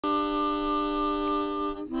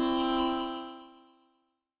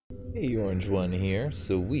Hey, Orange One here.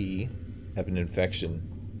 So we have an infection.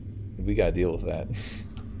 We gotta deal with that.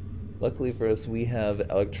 Luckily for us, we have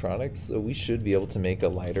electronics, so we should be able to make a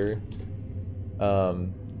lighter.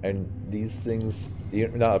 And these things,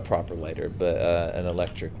 not a proper lighter, but an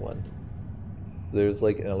electric one. There's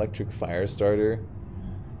like an electric fire starter.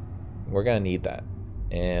 We're gonna need that,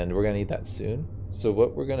 and we're gonna need that soon. So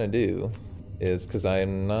what we're gonna do is, because I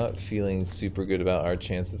am not feeling super good about our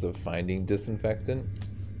chances of finding disinfectant,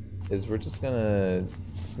 is we're just gonna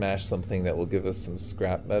smash something that will give us some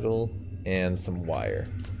scrap metal and some wire,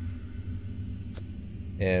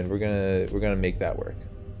 and we're gonna make that work.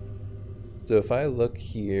 So if I look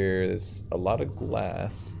here, there's a lot of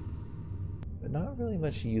glass, but not really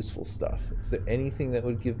much useful stuff. Is there anything that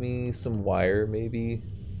would give me some wire, maybe?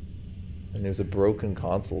 And there's a broken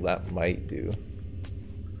console that might do.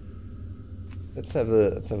 Let's have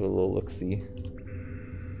a little look-see.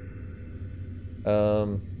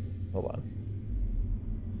 Hold on.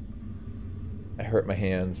 I hurt my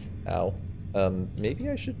hands. Ow. Maybe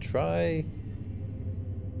I should try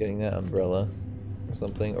getting that umbrella or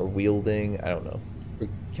something, or wielding. I don't know. Or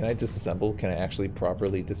can I disassemble? Can I actually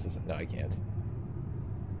properly disassemble? No, I can't.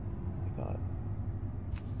 I thought.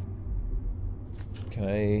 Can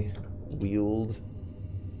I wield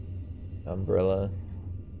umbrella?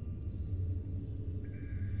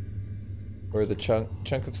 Or the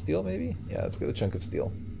chunk of steel, maybe? Yeah, let's get the chunk of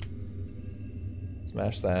steel.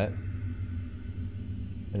 Smash that.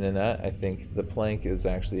 And then that, I think the plank is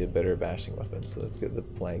actually a better bashing weapon, so let's get the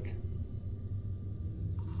plank.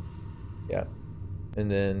 Yeah. And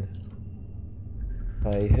then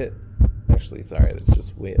I hit... Actually, sorry, let's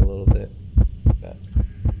just wait a little bit. That.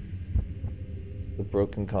 The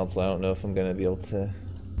broken console, I don't know if I'm gonna be able to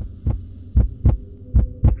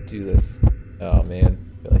do this. Oh man,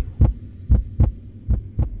 really?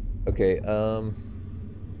 Okay, at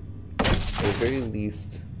the very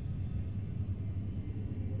least...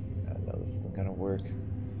 no, this isn't gonna work.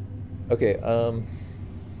 Okay,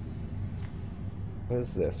 what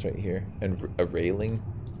is this right here? And a railing?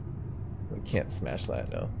 We can't smash that,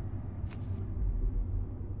 no.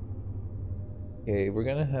 Okay, we're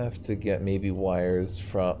gonna have to get maybe wires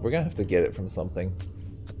from... We're gonna have to get it from something.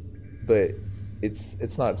 But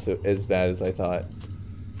it's not so as bad as I thought.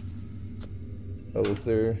 Oh, is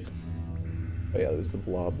there... Oh yeah, there's the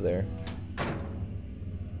blob there.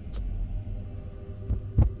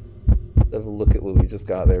 Let's have a look at what we just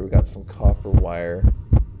got there. We got some copper wire.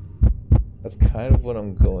 That's kind of what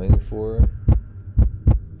I'm going for.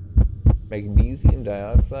 Magnesium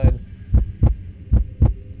dioxide.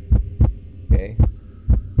 Okay.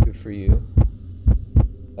 Good for you.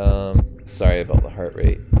 Sorry about the heart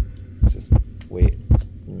rate. Let's just wait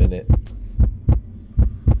a minute.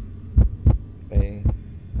 Okay.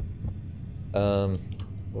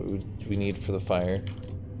 What do we need for the fire?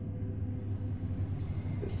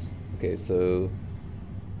 This. Okay, so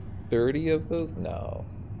 30 of those? No,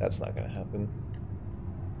 that's not gonna happen.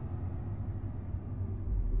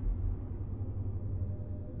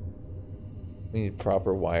 We need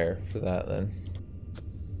proper wire for that then.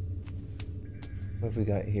 What have we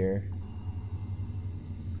got here?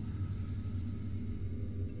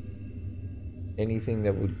 Anything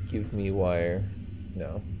that would give me wire?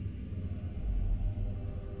 No.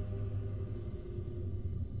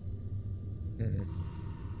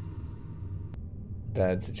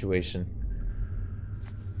 Bad situation.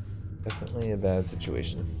 Definitely a bad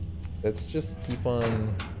situation. Let's just keep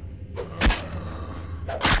on...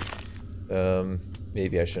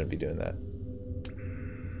 maybe I shouldn't be doing that.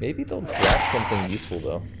 Maybe they'll drop something useful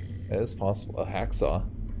though. That is possible. A hacksaw.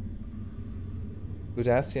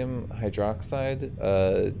 Potassium hydroxide,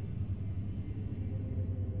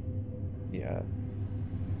 yeah.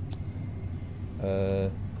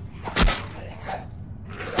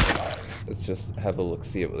 Let's just have a look,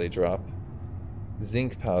 see what they drop.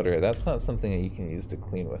 Zinc powder, that's not something that you can use to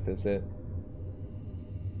clean with, is it?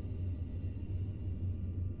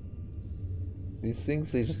 These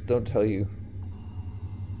things, they just don't tell you.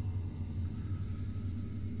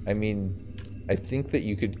 I mean, I think that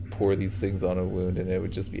you could pour these things on a wound and it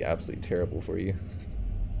would just be absolutely terrible for you.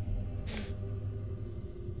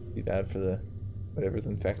 Be bad for the whatever's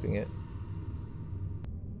infecting it.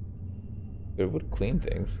 But it would clean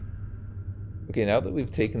things. Okay, now that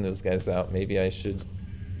we've taken those guys out, maybe I should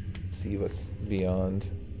see what's beyond.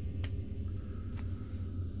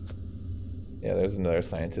 Yeah, there's another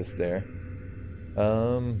scientist there.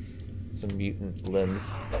 Some mutant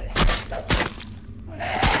limbs.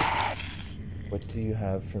 What do you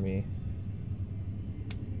have for me?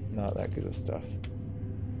 Not that good of stuff.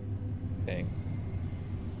 Dang.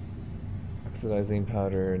 Oxidizing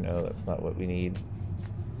powder, no, that's not what we need.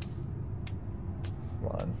 Come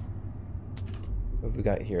on. What have we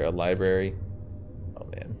got here? A library? Oh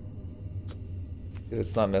man.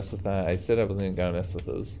 Let's not mess with that. I said I wasn't even gonna mess with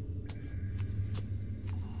those.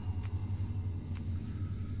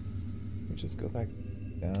 Just go back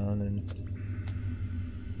down and...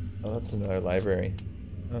 Oh, that's another library.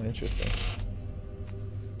 Oh, interesting.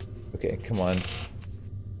 Okay, come on.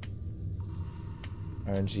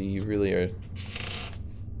 RNG, you really are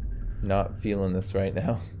not feeling this right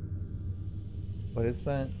now. What is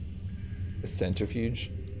that? A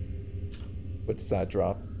centrifuge? What does that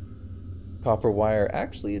drop? Copper wire.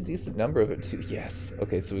 Actually, a decent number of it too. Yes.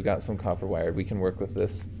 Okay, so we got some copper wire. We can work with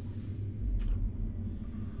this.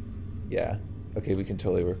 Yeah. Okay, we can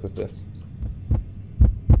totally work with this.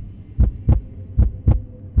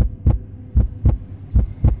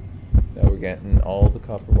 Now we're getting all the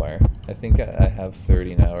copper wire. I think I have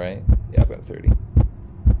 30 now, right? Yeah, I've got 30.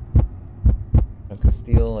 Okay,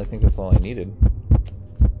 steel, I think that's all I needed.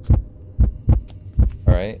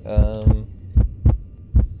 Alright, oh,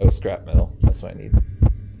 scrap metal. That's what I need.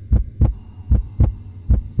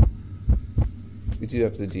 We do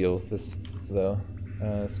have to deal with this, though.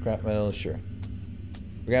 Scrap metal, sure.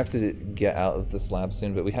 We're gonna have to get out of this lab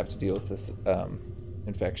soon, but we have to deal with this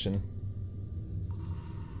infection.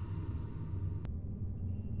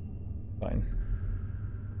 Fine.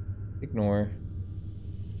 Ignore.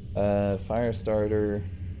 Fire starter.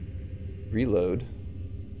 Reload.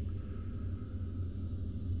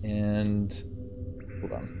 And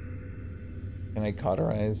hold on. Can I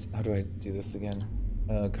cauterize? How do I do this again?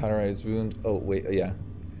 Cauterize wound. Oh wait, yeah.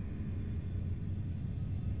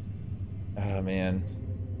 Ah man.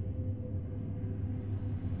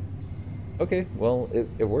 Okay, well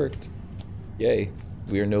it worked. Yay.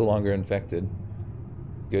 We are no longer infected.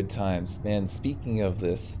 Good times. Man, speaking of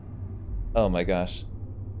this, oh my gosh.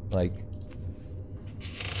 Like,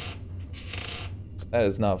 that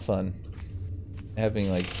is not fun. Having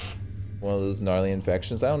like one of those gnarly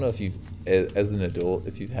infections. I don't know if you, as an adult,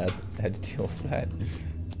 if you've had to deal with that.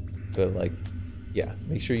 But like, yeah,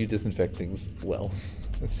 make sure you disinfect things well.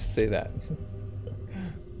 Let's just say that.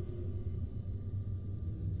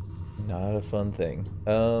 Not a fun thing.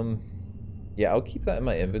 Yeah, I'll keep that in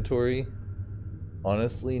my inventory.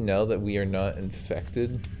 Honestly, now that we are not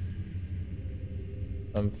infected,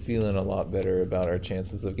 I'm feeling a lot better about our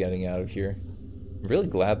chances of getting out of here. I'm really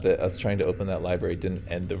glad that us trying to open that library didn't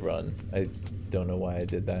end the run. I don't know why I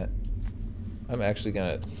did that. I'm actually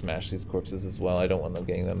gonna smash these corpses as well. I don't want them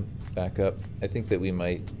getting them back up. I think that we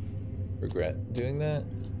might regret doing that,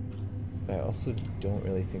 but I also don't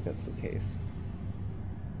really think that's the case.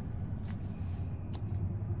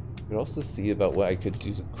 I could also see about what I could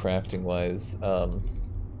do crafting wise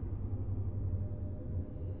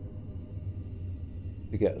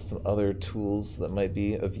to get some other tools that might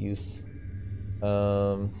be of use.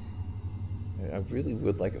 I really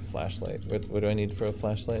would like a flashlight. What do I need for a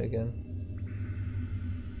flashlight again?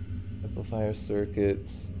 Amplifier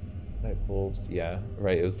circuits, light bulbs. Yeah,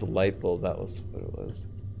 right. It was the light bulb. That was what it was.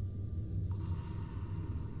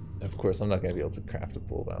 Of course, I'm not going to be able to craft a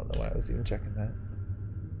bulb. I don't know why I was even checking that.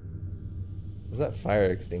 Was that fire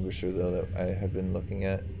extinguisher though that I had been looking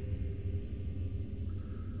at?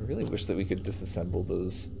 I really wish that we could disassemble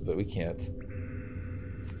those, but we can't.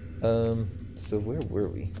 So where were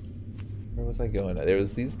we? Where was I going? There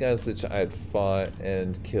was these guys that I had fought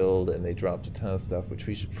and killed, and they dropped a ton of stuff, which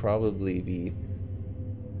we should probably be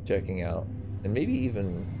checking out. And maybe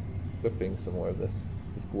even equipping some more of this.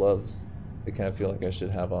 These gloves, I kind of feel like I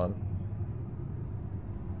should have on.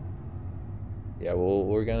 Yeah, well,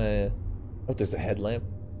 we're gonna... Oh, there's a headlamp.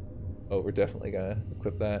 Oh, we're definitely gonna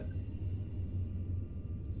equip that.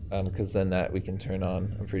 Because then that we can turn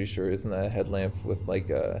on. I'm pretty sure, isn't that a headlamp with like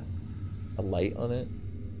a light on it?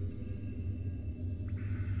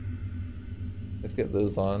 Let's get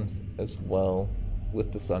those on as well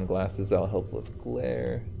with the sunglasses. That'll help with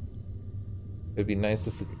glare. It'd be nice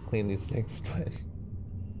if we could clean these things, but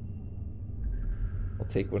I'll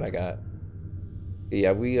take what I got. But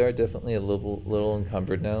yeah, we are definitely a little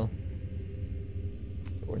encumbered now.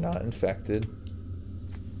 We're not infected.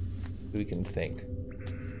 We can think.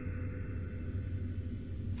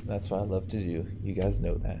 That's what I love to do. You guys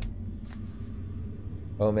know that.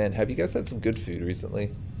 Oh man, have you guys had some good food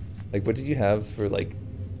recently? Like, what did you have for like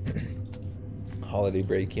holiday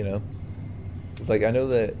break, you know? It's like, I know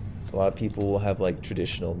that a lot of people will have like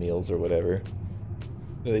traditional meals or whatever.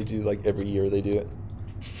 They do like every year they do it.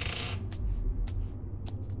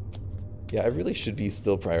 Yeah, I really should be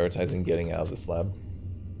still prioritizing getting out of this lab.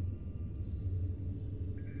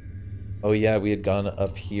 Oh yeah, we had gone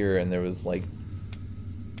up here and there was like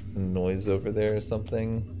some noise over there or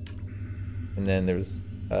something. And then there was,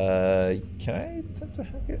 can I attempt to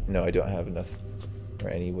hack it? No, I don't have enough or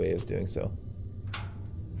any way of doing so.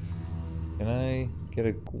 Can I get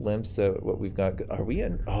a glimpse at what we've got? Are we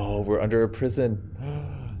in? Oh, we're under a prison.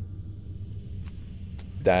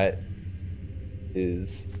 That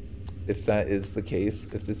is, if that is the case,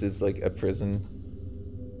 if this is like a prison.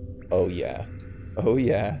 Oh yeah. Oh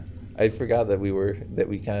yeah. I forgot that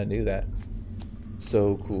we kind of knew that.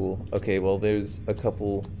 So cool. Okay, well there's a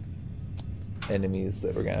couple enemies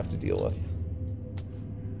that we're gonna have to deal with.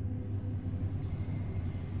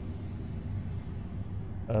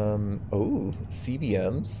 Oh,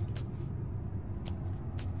 CBMs.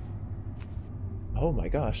 Oh my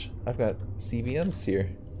gosh, I've got CBMs here.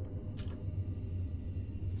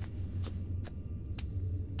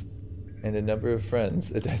 And a number of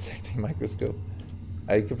friends, a dissecting microscope.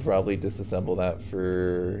 I could probably disassemble that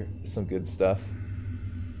for some good stuff.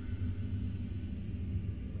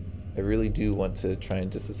 I really do want to try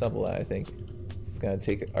and disassemble that, I think. It's gonna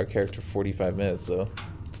take our character 45 minutes though.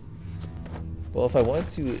 Well, if I wanted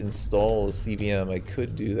to install a CVM, I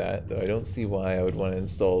could do that, though I don't see why I would want to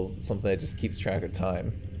install something that just keeps track of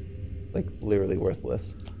time. Like, literally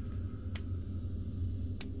worthless.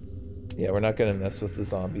 Yeah, we're not gonna mess with the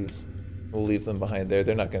zombies. We'll leave them behind there.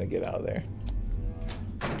 They're not gonna get out of there.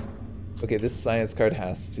 Okay, this science card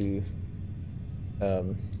has to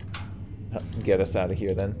get us out of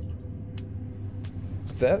here then.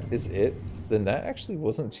 If that is it, then that actually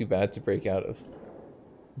wasn't too bad to break out of.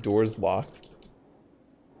 Doors locked.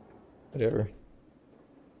 Whatever.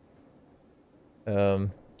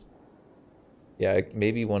 Yeah, I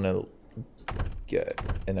maybe want to get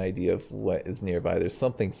an idea of what is nearby. There's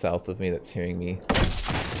something south of me that's hearing me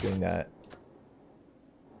doing that.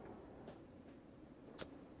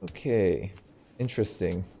 Okay,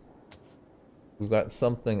 interesting. We've got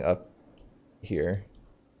something up here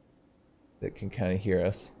that can kind of hear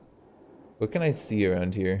us. What can I see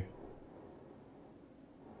around here?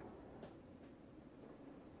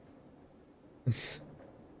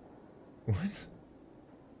 What?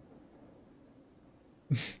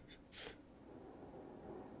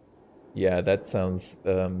 Yeah, that sounds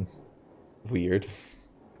weird.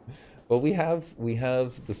 Well, we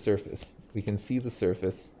have the surface. We can see the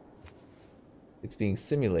surface. It's being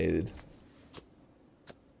simulated.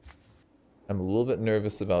 I'm a little bit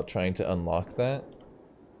nervous about trying to unlock that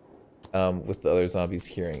with the other zombies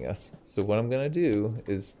hearing us. So what I'm gonna do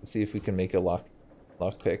is see if we can make a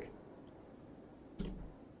lockpick.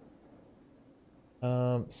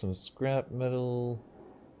 Some scrap metal.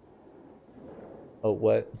 Oh,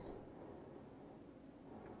 what?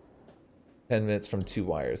 10 minutes from 2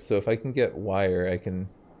 wires. So if I can get wire, I can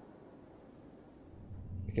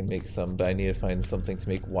make some, but I need to find something to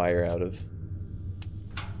make wire out of.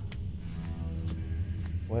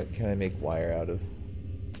 What can I make wire out of?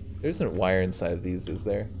 There isn't wire inside of these, is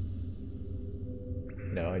there?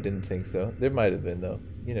 No, I didn't think so. There might have been, though.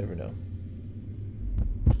 You never know.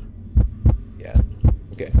 Yeah.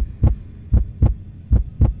 Okay.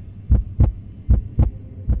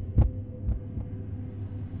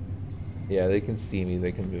 Yeah, they can see me,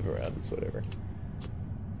 they can move around, it's whatever.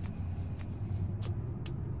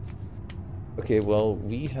 Okay, well,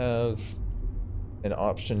 we have an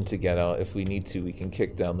option to get out. If we need to, we can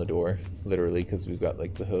kick down the door, literally, because we've got,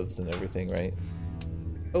 like, the hooves and everything, right?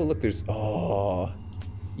 Oh, look, there's... Oh,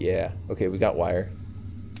 yeah. Okay, we got wire.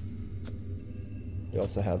 We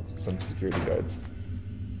also have some security guards.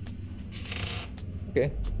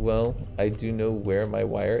 Okay, well, I do know where my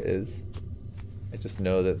wire is. I just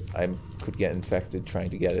know that I could get infected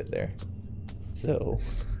trying to get it there. So...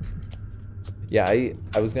 Yeah, I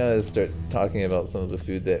was gonna start talking about some of the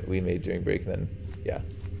food that we made during break, then yeah,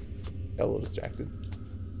 got a little distracted.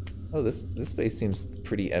 Oh, this space seems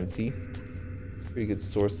pretty empty. Pretty good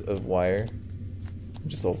source of wire. I'm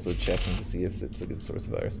just also checking to see if it's a good source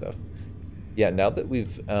of other stuff. Yeah, now that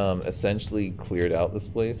we've essentially cleared out this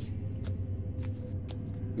place,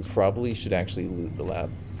 we probably should actually loot the lab.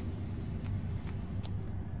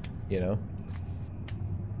 You know?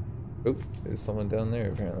 Oh, there's someone down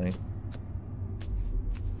there apparently.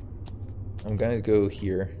 I'm gonna go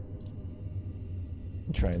here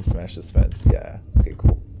and try and smash this fence. Yeah, okay,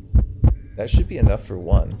 cool. That should be enough for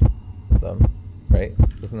one of them, right?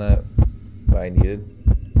 Isn't that what I needed?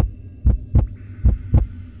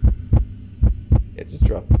 Yeah, just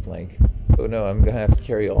drop the plank. Oh no, I'm gonna have to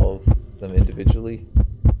carry all of them individually.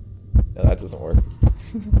 No, that doesn't work.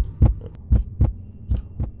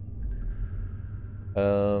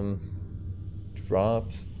 Drop,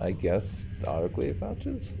 I guess, the autoclave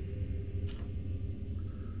pouches?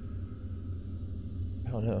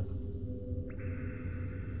 don't know.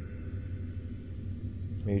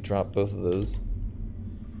 Maybe drop both of those.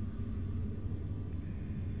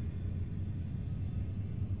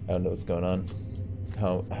 I don't know what's going on.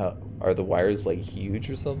 How are the wires like huge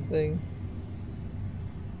or something?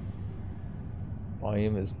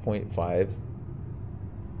 Volume is 0.5.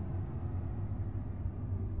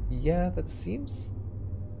 Yeah, that seems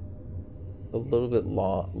a little bit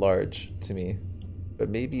large to me, but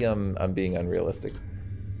maybe I'm being unrealistic.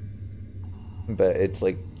 But it's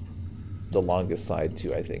like the longest side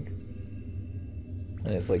too, I think, and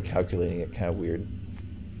it's like calculating it kind of weird.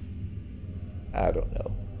 I don't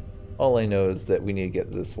know. All I know is that we need to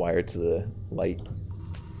get this wire to the light,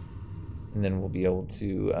 and then we'll be able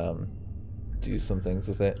to do some things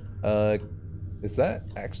with it. Is that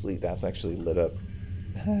actually, that's actually lit up.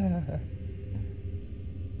 I'm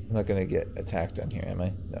not gonna get attacked down here, am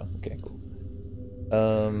I? No. Okay, cool.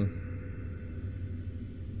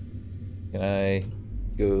 Can I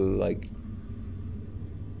go like?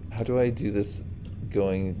 How do I do this?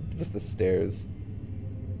 Going with the stairs.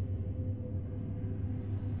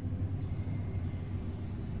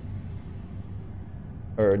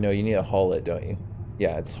 Or no, you need to haul it, don't you?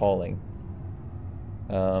 Yeah, it's hauling.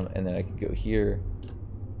 And then I can go here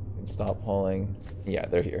and stop hauling. Yeah,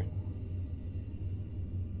 they're here.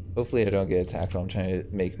 Hopefully I don't get attacked while I'm trying to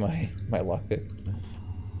make my lockpick.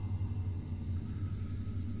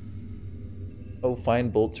 Oh, fine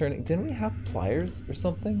bolt turning. Didn't we have pliers or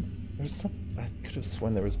something? There was some. I could have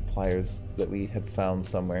sworn there was pliers that we had found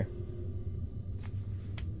somewhere.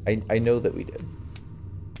 I know that we did.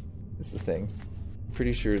 Is the thing.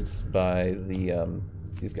 Pretty sure it's by the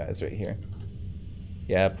these guys right here.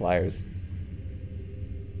 Yeah, pliers.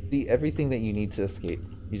 See, everything that you need to escape.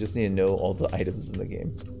 You just need to know all the items in the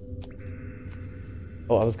game.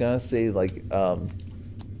 Oh, I was gonna say like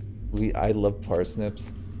I love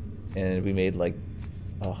parsnips, and we made like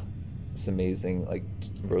this amazing like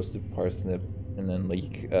roasted parsnip and then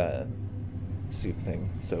like soup thing.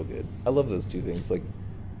 So good. I love those two things. Like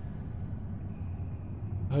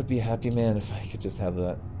I would be a happy man if I could just have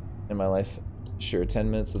that in my life. Sure, 10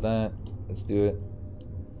 minutes of that. Let's do it.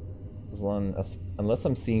 As long as, unless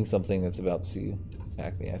I'm seeing something that's about to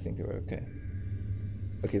attack me, I think we're okay.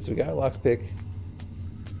 Okay, so we got a lockpick.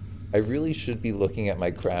 I really should be looking at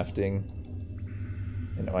my crafting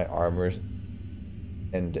and my armor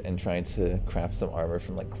and trying to craft some armor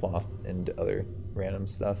from like cloth and other random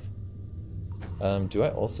stuff. Do I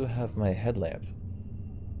also have my headlamp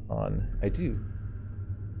on? I do.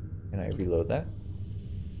 Can I reload that?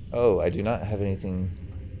 Oh, I do not have anything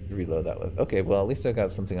to reload that with. Okay, well at least I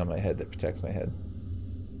got something on my head that protects my head.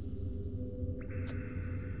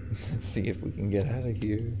 Let's see if we can get out of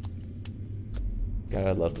here. God,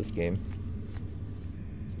 I love this game.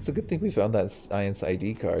 It's a good thing we found that science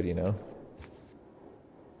ID card, you know?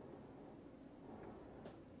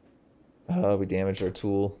 Oh, we damaged our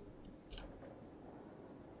tool.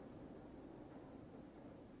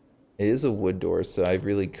 It is a wood door, so I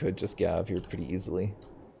really could just get out of here pretty easily.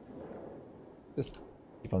 Just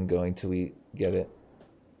keep on going till we get it.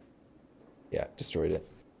 Yeah, destroyed it.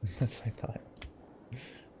 That's what I thought.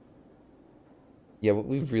 Yeah, what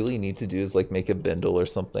we really need to do is like make a bindle or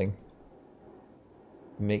something.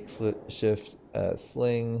 Make shift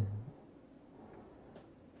sling.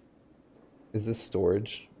 Is this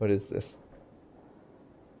storage? What is this?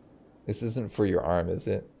 This isn't for your arm, is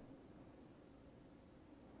it?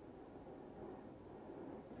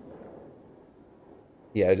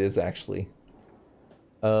 Yeah, it is actually.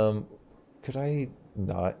 Could I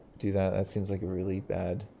not do that? That seems like a really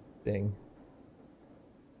bad thing.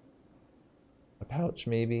 A pouch,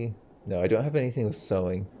 maybe? No, I don't have anything with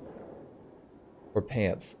sewing. Or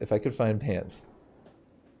pants. If I could find pants,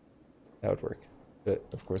 that would work. But,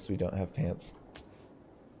 of course, we don't have pants.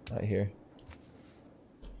 Not here.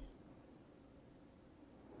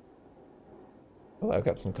 Oh, I've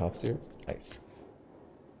got some cough syrup. Nice.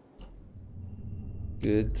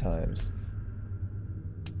 Good times.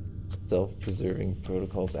 Self-preserving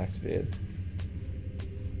protocols activated.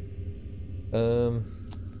 I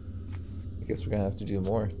guess we're gonna have to do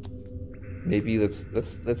more. Maybe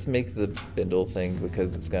let's make the bindle thing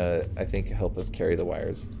because it's gonna, I think, help us carry the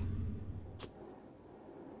wires.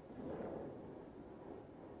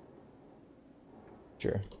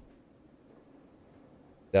 Sure.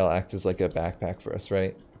 That'll act as like a backpack for us,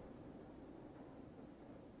 right?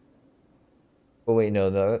 Oh wait, no,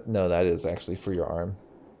 that is actually for your arm.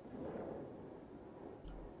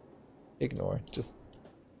 Ignore, just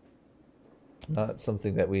not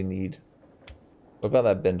something that we need. What about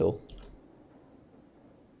that bindle?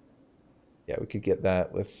 Yeah, we could get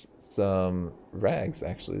that with some rags,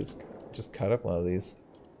 actually. Let's just cut up one of these.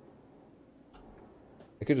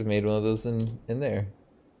 I could have made one of those in there.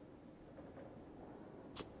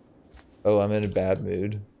 Oh, I'm in a bad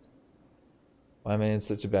mood. Why am I in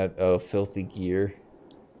such a bad... Oh, filthy gear.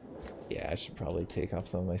 Yeah, I should probably take off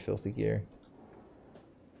some of my filthy gear.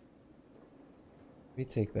 Let me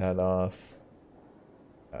take that off.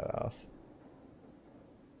 That off.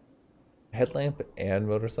 Headlamp and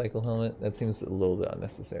motorcycle helmet? That seems a little bit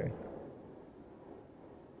unnecessary.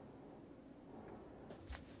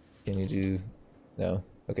 Can you do... No?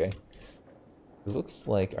 Okay. It looks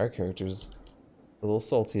like our character's a little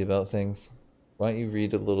salty about things. Why don't you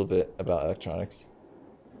read a little bit about electronics?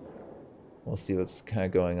 We'll see what's kind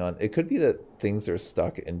of going on. It could be that things are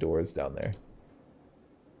stuck indoors down there.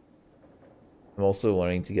 I'm also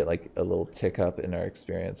wanting to get like a little tick up in our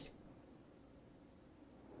experience.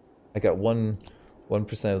 I got 1%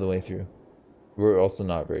 of the way through. We're also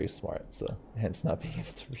not very smart, so hence not being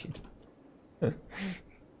able to read.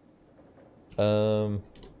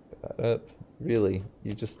 Put that up. Really,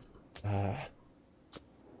 you just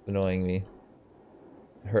annoying me.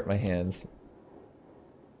 Hurt my hands.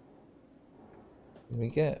 Can we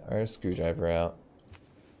get our screwdriver out?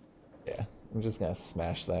 Yeah, I'm just gonna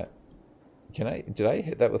smash that. Can I? Did I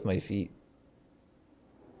hit that with my feet?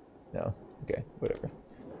 No. Okay, whatever.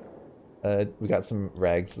 We got some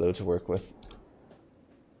rags though to work with.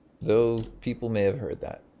 Though people may have heard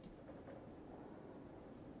that.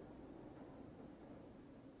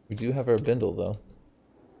 We do have our bindle though.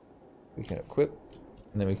 We can equip,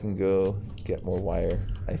 and then we can go get more wire,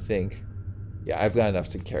 I think. Yeah, I've got enough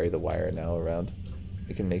to carry the wire now around.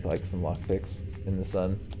 We can make like some lockpicks in the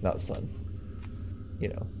sun. Not sun. You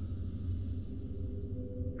know.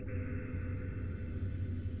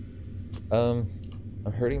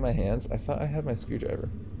 I'm hurting my hands. I thought I had my screwdriver.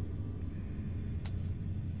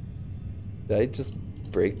 Did I just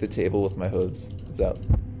break the table with my hooves? Is that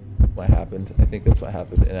what happened? I think that's what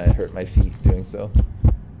happened, and I hurt my feet doing so.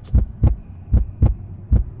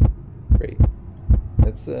 Great.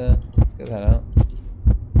 Let's get that out.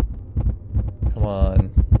 Come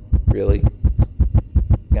on. Really?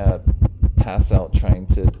 Gotta pass out trying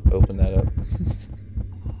to open that up.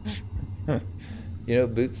 You know,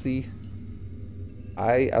 Bootsie,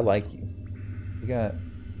 I like you. You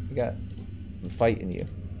got fight in you.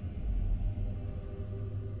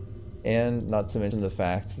 And not to mention the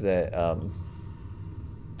fact that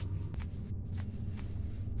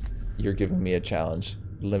you're giving me a challenge,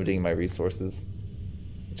 limiting my resources,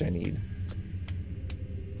 which I need.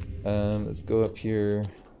 Let's go up here.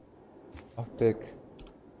 Lockpick.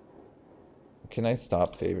 Can I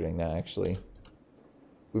stop favoriting that actually?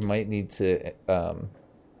 We might need to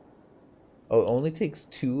oh, it only takes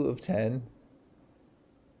 2 of 10.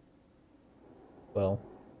 Well,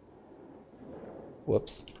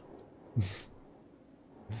 whoops.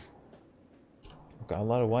 I've got a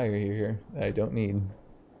lot of wire here that I don't need.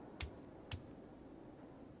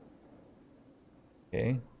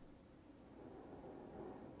 Okay.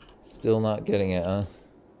 Still not getting it, huh?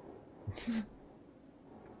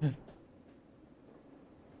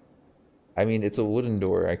 I mean, it's a wooden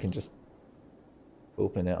door. I can just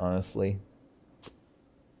open it, honestly.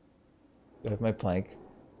 Do I have my plank?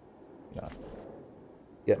 No.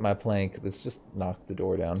 Get my plank. Let's just knock the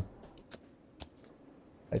door down.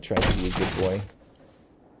 I tried to be a good boy.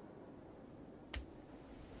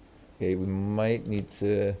 Okay, we might need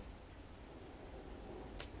to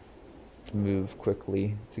move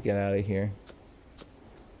quickly to get out of here.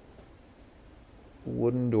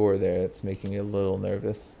 Wooden door there, it's making me a little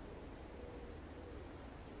nervous.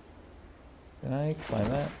 Can I climb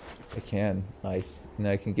that? I can. Nice.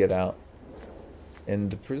 Now I can get out. And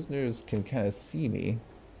the prisoners can kind of see me.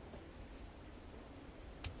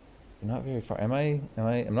 I'm not very far.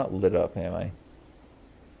 I'm not lit up, am I?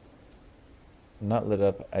 I'm not lit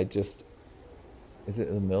up. I just... Is it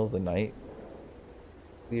in the middle of the night?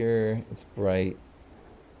 Clear. It's bright.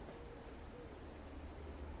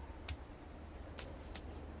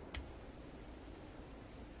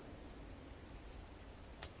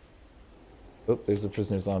 Oh, there's a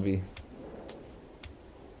prisoner zombie.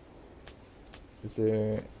 Is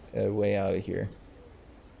there a way out of here?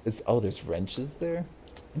 Oh, there's wrenches there?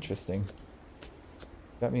 Interesting.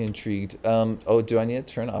 Got me intrigued. Oh, do I need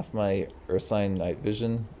to turn off my Ursine night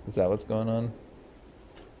vision? Is that what's going on?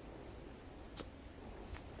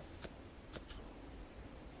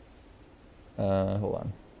 Hold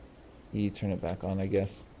on. You turn it back on, I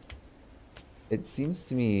guess. It seems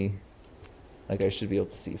to me like I should be able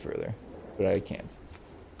to see further, but I can't.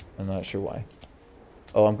 I'm not sure why.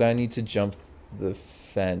 Oh, I'm gonna need to jump the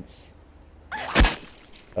fence.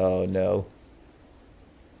 Oh no.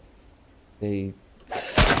 They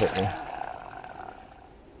hit me.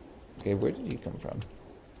 Okay, where did you come from?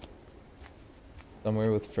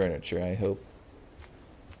 Somewhere with furniture, I hope.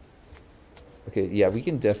 Okay, yeah, we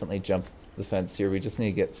can definitely jump the fence here. We just need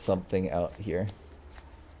to get something out here.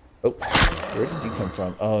 Oh, where did you come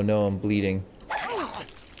from? Oh no, I'm bleeding.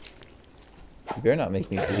 You better not make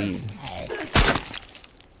me bleed.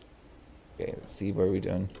 Okay, let's see, what are we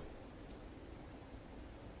doing?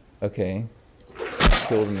 Okay.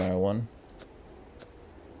 Killed another one.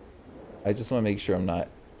 I just want to make sure I'm not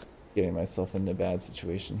getting myself in a bad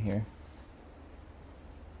situation here.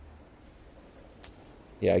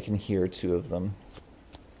 Yeah, I can hear two of them.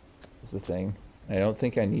 Is the thing. I don't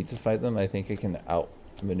think I need to fight them. I think I can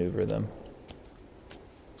outmaneuver them.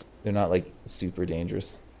 They're not like super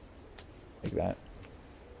dangerous like that.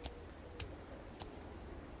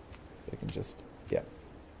 I can just, yeah,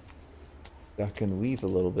 duck and weave a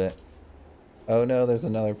little bit. Oh no, there's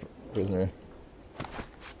another prisoner.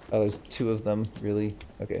 Oh, there's two of them, really?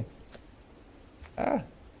 Okay. Ah.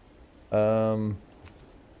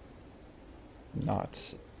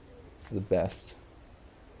 Not the best.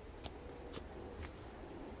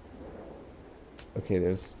 Okay,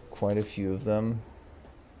 there's quite a few of them.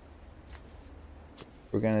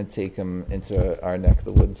 We're gonna take them into our neck of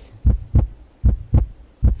the woods.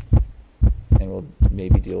 And we'll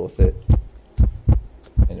maybe deal with it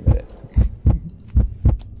in a minute.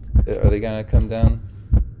 Are they gonna come down?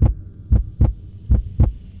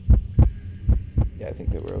 Yeah, I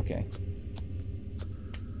think that we're okay.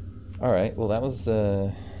 Alright, well that was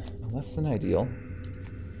less than ideal.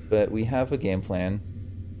 But we have a game plan.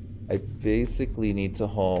 I basically need to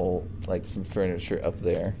haul like some furniture up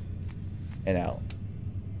there and out.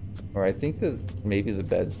 Or I think that maybe the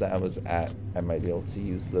beds that I was at, I might be able to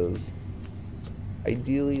use those.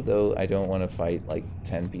 Ideally though, I don't want to fight like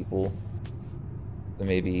 10 people. So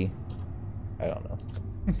maybe, I don't know.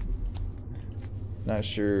 Not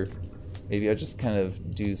sure. Maybe I'll just kind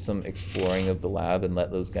of do some exploring of the lab and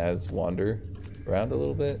let those guys wander around a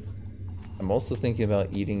little bit. I'm also thinking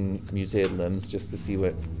about eating mutated limbs just to see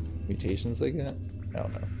what mutations I get. I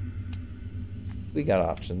don't know. We got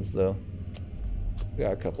options though. We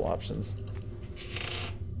got a couple options.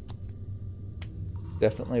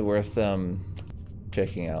 Definitely worth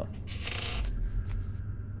checking out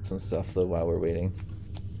some stuff though while we're waiting.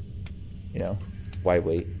 You know, why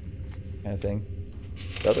wait kind of thing.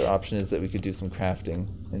 The other option is that we could do some crafting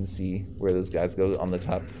and see where those guys go on the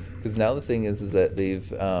top. Because now the thing is that they've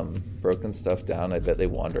broken stuff down. I bet they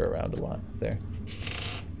wander around a lot there.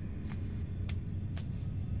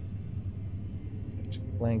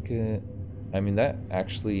 Blanket. I mean, that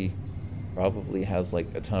actually probably has like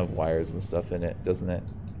a ton of wires and stuff in it, doesn't it?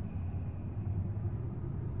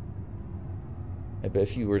 I bet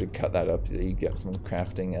if you were to cut that up, you'd get some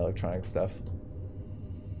crafting electronic stuff.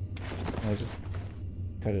 I just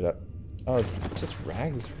cut it up. Oh, just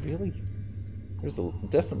rags, really? There's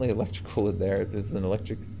definitely electrical in there. There's an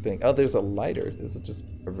electric thing. Oh, there's a lighter. There's just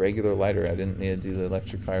a regular lighter. I didn't need to do the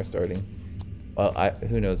electric fire starting. Well,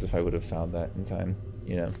 who knows if I would have found that in time,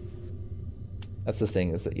 you know? That's the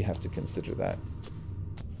thing, is that you have to consider that.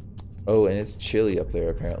 Oh, and it's chilly up there,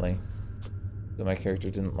 apparently. So my character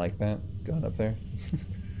didn't like that, going up there.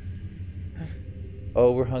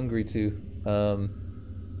 Oh, we're hungry too.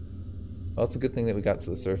 Well, it's a good thing that we got to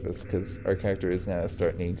the surface, because our character is going to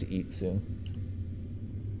start needing to eat soon.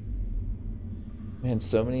 Man,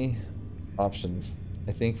 so many options.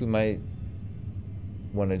 I think we might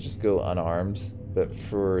want to just go unarmed, but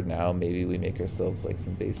for now, maybe we make ourselves like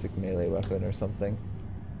some basic melee weapon or something.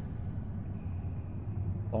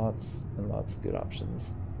 Lots and lots of good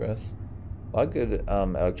options for us. A lot of good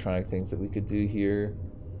electronic things that we could do here.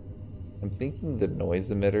 I'm thinking the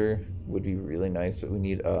noise emitter would be really nice, but we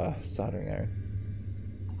need a soldering iron,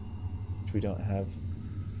 which we don't have.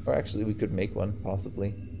 Or actually, we could make one,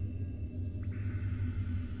 possibly.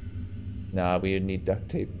 Nah, we would need duct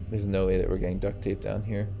tape. There's no way that we're getting duct tape down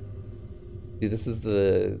here. See, this is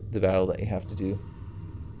the battle that you have to do.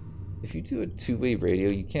 If you do a two-way radio,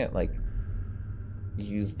 you can't, like,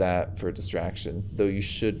 use that for a distraction. Though you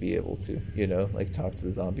should be able to, you know? Like, talk to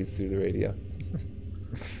the zombies through the radio.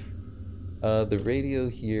 The radio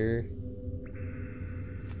here...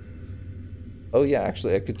 Oh yeah,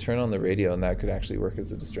 actually, I could turn on the radio and that could actually work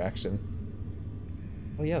as a distraction.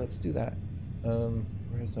 Oh yeah, let's do that.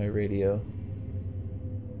 Where's my radio?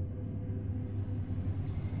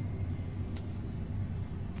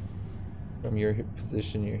 From your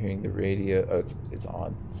position, you're hearing the radio. Oh, it's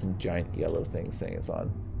on. Some giant yellow thing saying it's on.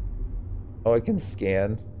 Oh, I can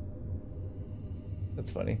scan.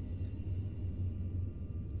 That's funny.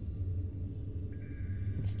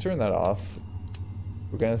 turn that off.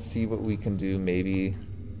 We're gonna see what we can do maybe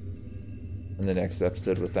in the next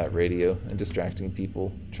episode with that radio and distracting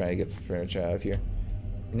people, trying to get some furniture out of here.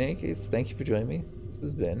 In any case, thank you for joining me.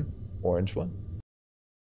 This has been Orange One.